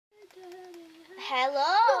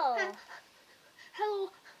Hello.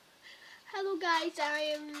 Hello guys.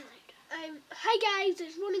 Hi guys.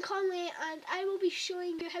 It's Ronnie Conley, and I will be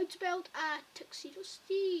showing you how to build a tuxedo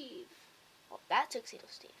Steve. Oh, that tuxedo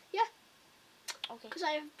Steve. Yeah. Okay. Because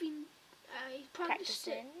I practiced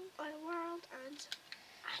it Practicing. on a world, and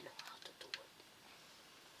I know how to do it.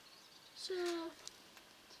 So.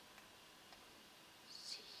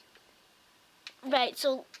 Right.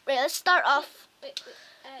 So let's start off. Wait.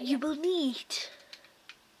 You will need.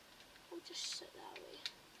 I'll just sit that way.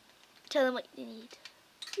 Tell them what you need.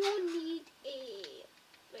 You'll need a.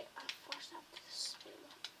 Wait, I first have to spin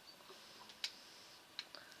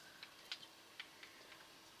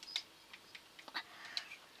that. I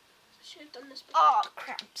should have done this before. Oh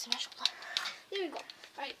crap! Smash all that. There we go.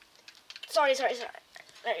 Right. Sorry.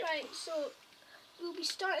 Right. So we'll be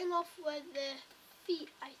starting off with the feet,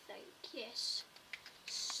 I think. Yes.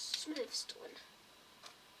 Smooth stone,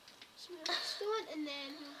 and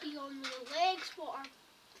then we'll be on the legs. What are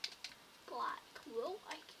black wool,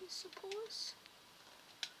 I can suppose.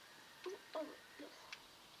 Oh no.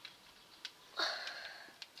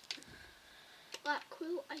 Black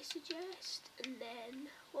wool, I suggest. And then,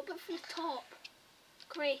 what about for the top?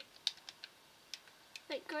 Grey.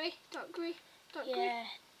 Light grey, dark grey, dark grey.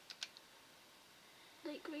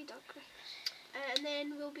 Light grey, dark grey. And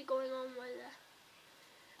then we'll be going on with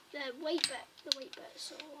the white bit.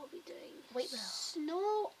 So I'll be doing white wool.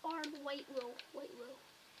 Snow or white wool.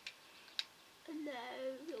 And now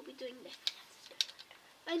we'll be doing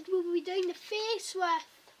the face with,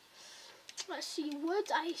 let's see,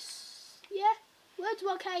 wood, wood,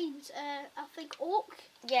 what kinds? I think oak.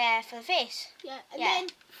 Yeah, for the face. Yeah, and then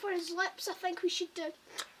for his lips, I think we should do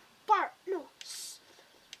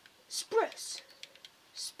spruce.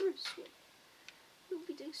 Spruce wood. We'll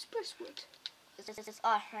be doing spruce wood.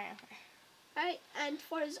 Oh, right. Right, and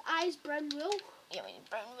for his eyes, brown wool. Yeah, we need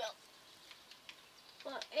brown wool.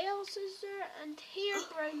 What else is there? And hair,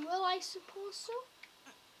 brown wool, I suppose so.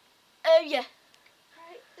 Oh, yeah.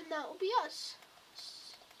 Right, and that will be us.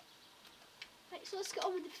 Right, so let's get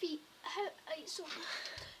on with the feet. Right, so 6.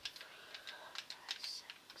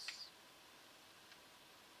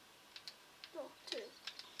 No, 2.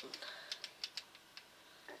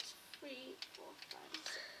 That's 3, 4, 5, 6.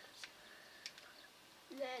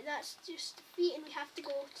 And then that's just the feet, and we have to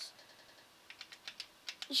go.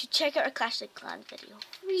 You should check out our Clash of Clans video.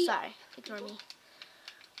 3 Sorry, up. ignore me. I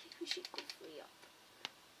think we should go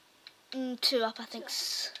 3 up. 2 up, I think.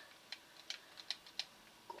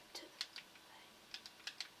 Go 2.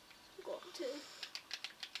 Go 2.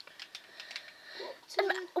 Go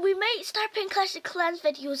 2. We might start putting Clash of Clans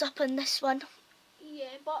videos up on this one.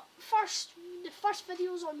 Yeah, but the first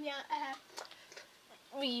video's on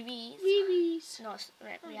Riri's. No,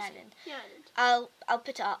 Rhiannon. Rhiannon. I'll put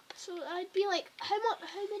it up. So I'd be like, how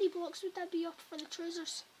many blocks would that be up for the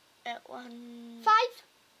trousers? 1, 5?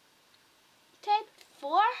 10?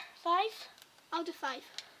 4, 5. I'll do 5.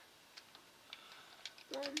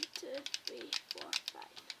 1, 2, 3, 4, 5.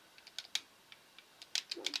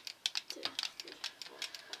 1, 2, 3, 4,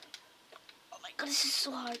 5. Oh my god, this is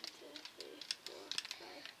so hard. 1, 2, 3, 4,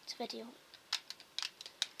 5. It's a video.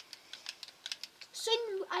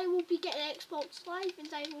 Soon I will be getting Xbox Live,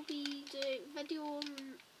 and I will be doing video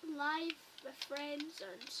live with friends,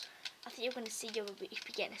 and I think you're going to see you'll be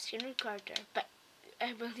getting a screen recorder, but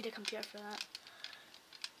I will need a computer for that.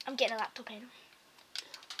 I'm getting a laptop anyway.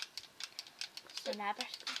 So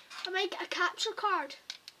I might get a capture card.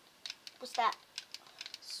 What's that?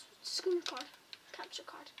 Screen card. Capture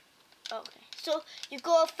card. Oh, okay. So you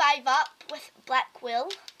go 5 up with black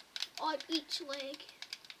wool. On each leg.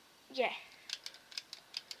 Yeah.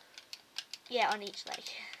 Yeah, on each leg.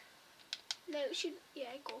 No, it should,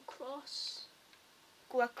 go across.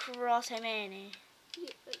 Go across how many?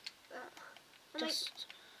 Yeah, like that. I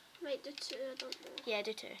might do 2, I don't know. Yeah,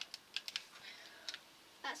 do 2.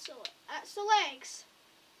 That's the legs.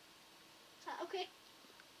 Is that okay?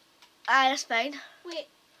 That's fine. Wait.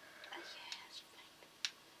 Yeah, that's fine.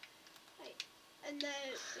 Right. And now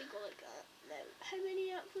we go like that. Now, how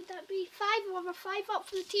many up would that be? 5 over 5 up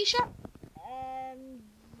for the t-shirt?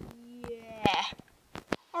 Yeah.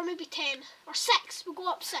 Or maybe 10. Or 6. We'll go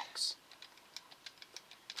up 6.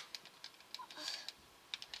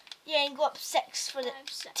 Yeah, and go up 6 for the 5,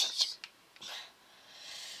 6.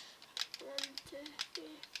 1, 2,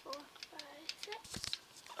 3, 4, 5, 6.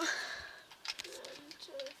 1,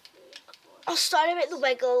 2, 3, 4. Oh, sorry about the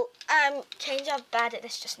wiggle. I'm kind of bad at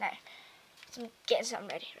this just now. So I'm getting something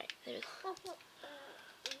ready. Right, there we go. 1,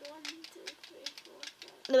 2, 3, 4,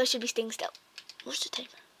 5. No, I should be staying still most of the time.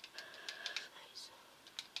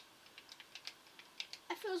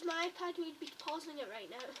 I feel it was my iPad, we'd be pausing it right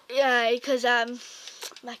now. Yeah, because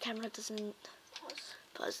my camera doesn't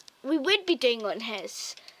pause. We would be doing it on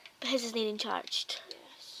his, but his is needing charged.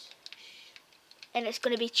 Yes. And it's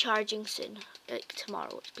going to be charging soon. Like tomorrow,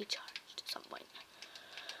 it'll be charged at some point.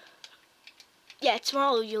 Yeah,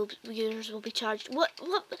 tomorrow yours will be charged. What?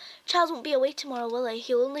 Charles won't be away tomorrow, will he?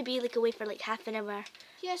 He'll only be like away for like half an hour.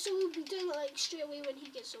 Yeah, so we'll be doing it like straight away when he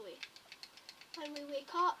gets away. When we wake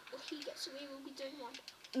up, when he gets away, we'll be doing one.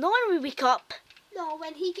 Not when we wake up. No,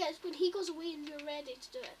 when he goes away and we're ready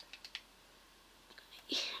to do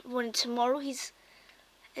it. When tomorrow it's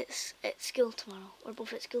school tomorrow. We're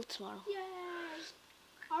both at school tomorrow. Yay!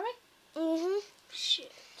 Alright? Mhm.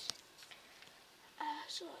 Shit.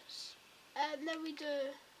 So it's, then we do,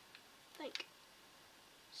 like,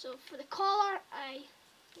 so for the collar,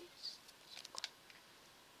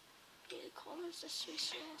 the collar's this way,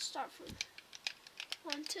 so I'll start from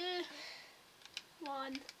 1, 2,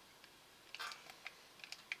 1.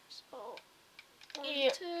 So, 1, Yeah.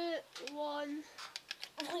 2, 1.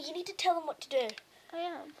 Oh, you need to tell them what to do. I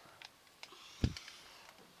am.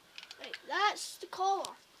 Right, that's the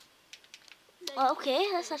collar. Then Oh,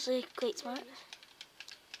 okay, that's actually quite smart.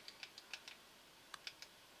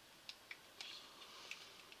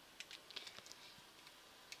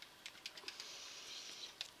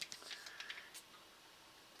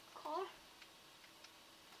 Collar.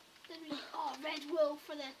 Then we red wool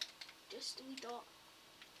for the just a wee dot.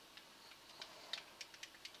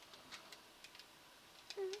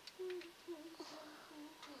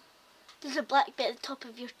 There's a black bit at the top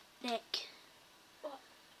of your neck. What?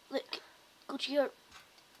 Look, go to your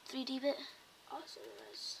 3D bit. Oh, so there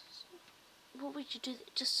is. What would you do?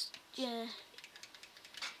 Just, yeah.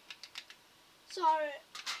 Sorry,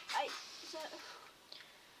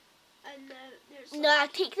 and there's. No, I'll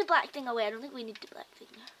take the black thing away. I don't think we need the black thing.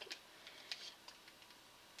 Okay.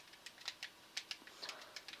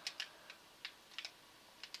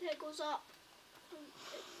 Then it goes up.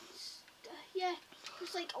 Yeah,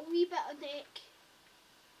 there's like a wee bit of neck.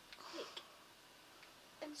 Like,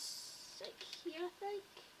 and like here, I think.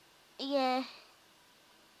 Yeah.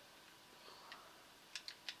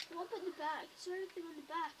 What about the back? Is there anything on the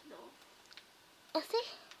back? No. Is it?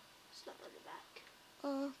 It's not on the back.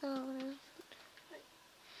 Oh, no. Right.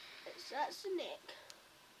 That's the neck.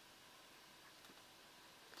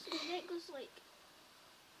 So the neck goes like.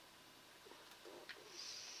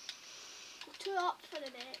 Go 2 up for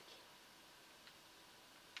the neck.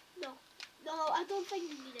 No, I don't think you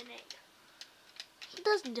need a neck. He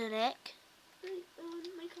doesn't do neck.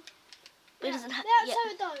 Michael. But he doesn't have. That's Yeah. how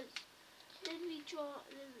it does. Then we draw.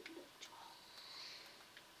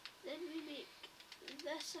 Then we make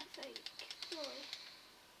this, I think. Sorry.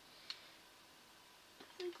 I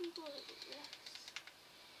think we go like this.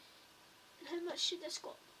 And how much should this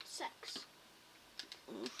go? 6.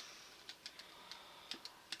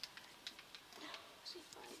 Say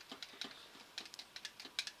 5.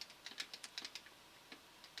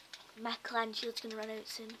 My clan shield's gonna run out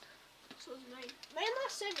soon. So is mine. Mine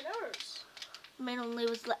lasts 7 hours. Mine only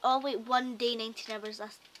was like, oh wait, 1 day, 19 hours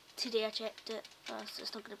last. Today I checked it. So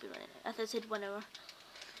it's not gonna be running out. I thought it said 1 hour.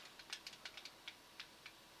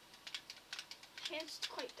 It's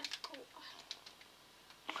quite difficult.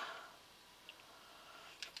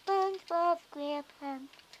 SpongeBob SquarePants.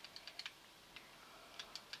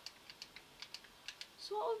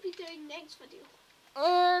 So what we'll be doing next video?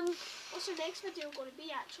 What's our next video going to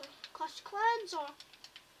be actually? Clash of Clans or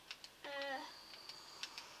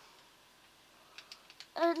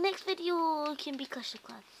next video can be Clash of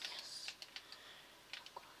Clans. yes.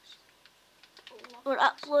 Oh gosh. We're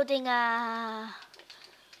uploading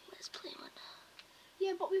let's play one.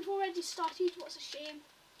 Yeah, but we've already started. What's a shame.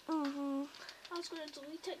 Mhm. I was going to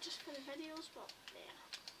delete it just for the videos, but yeah,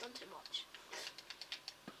 done too much.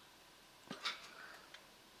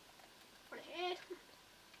 For the head.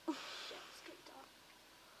 Shit, it's getting dark.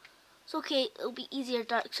 It's okay. It'll be easier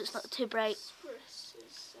dark, so it's not too bright. Spruce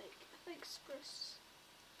is like, I think spruce.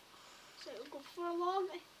 So it'll go for a long,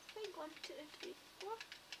 I think 1, 2, 3,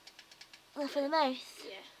 4. For the mouth.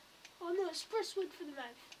 Yeah. Oh no, it's spruce wood for the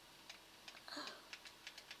mouth.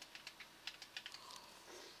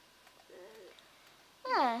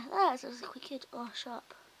 Yeah, that's actually quite good. Oh, shut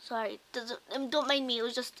up. Sorry. Don't mind me. It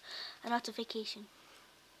was just a notification.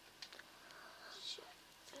 Shit.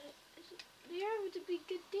 Is it there? Would it be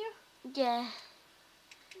good there? Yeah.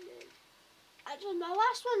 Actually, my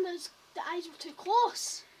last one was the eyes were too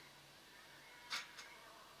close.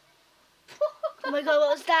 Oh my god, what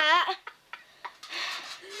was that?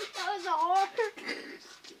 That was a horror.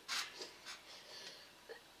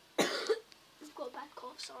 I've got a bad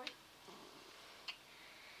cough, sorry.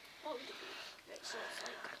 what would it be? Right, so it's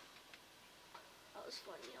like, that was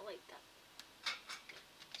funny, I like that.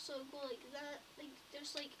 So go like that, like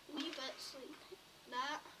there's like wee bits like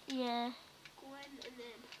that. Yeah. Go in and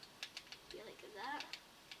then be like that.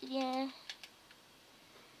 Yeah.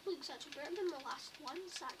 Looks actually better than the last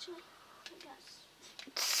ones actually, I guess.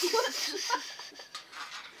 Okay,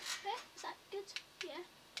 is that good? Yeah.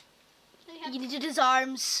 So you have You needed his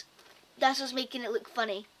arms. That's what's making it look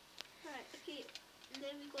funny. right, okay, and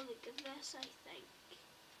then we go like this, I think.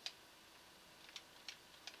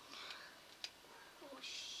 Oh,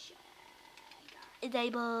 sugar.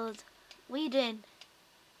 Disabled. What are you doing?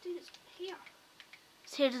 Dude, it's here.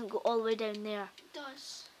 His hair doesn't go all the way down there. It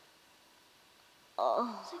does.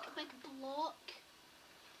 Oh. It's like a big block.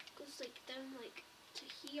 Goes like down like to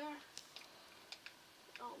here.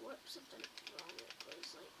 Oh, whoops, I've done it wrong. It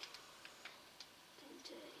goes like down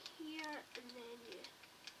to here, and then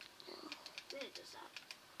then it does that.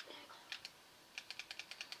 There you go.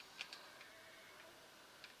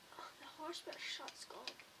 Oh, the horse better shut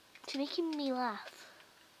Scott. It's making me laugh.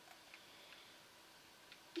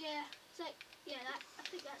 Yeah, it's like, yeah, that, I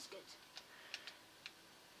think that's good.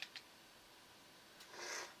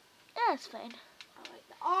 Yeah, it's fine. Alright,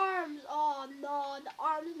 the arms, oh no, the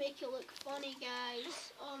arms make it look funny,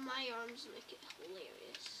 guys. Oh, my arms make it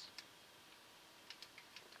hilarious.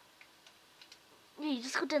 Yeah, you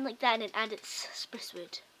just go down like that and then add its spruce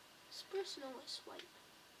wood. Spruce, no, it's white.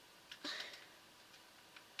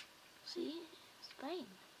 See? It's fine.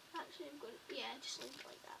 Actually, I'm going to, yeah, just leave it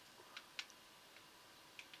like that.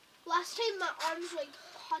 Last time my arms like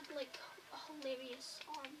had like hilarious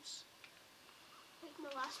arms. Like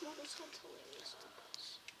my last models had hilarious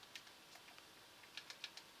arms.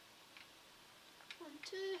 1,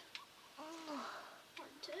 2. 1,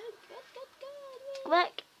 2. Good, good, good. Go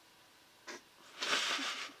back.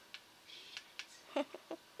 The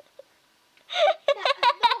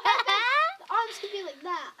arms can be like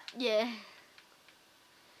that. Yeah.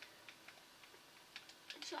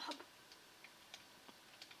 Good job.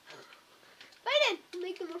 Right then,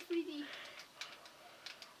 make them more 3D.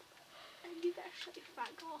 And you better shut your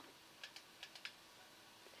fat off.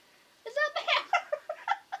 Is that better?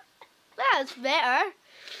 That's better.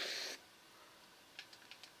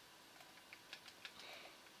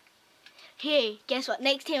 Hey, guess what?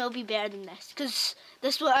 Next time it'll be better than this. Because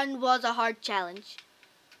this one was a hard challenge.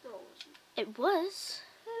 No, it wasn't. It was.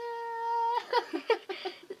 Ta-da!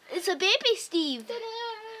 It's a baby Steve. Ta-da!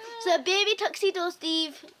 It's a baby tuxedo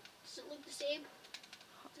Steve. Does it look the same?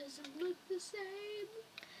 Doesn't look the same.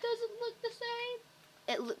 Doesn't look the same.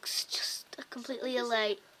 It looks just completely Does it look the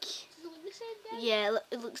alike. Does it look the same, guys? Yeah,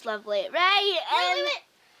 it looks lovely. Right, Wait.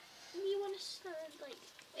 You want to stand like,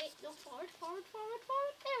 wait, no, forward.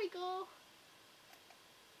 There we go.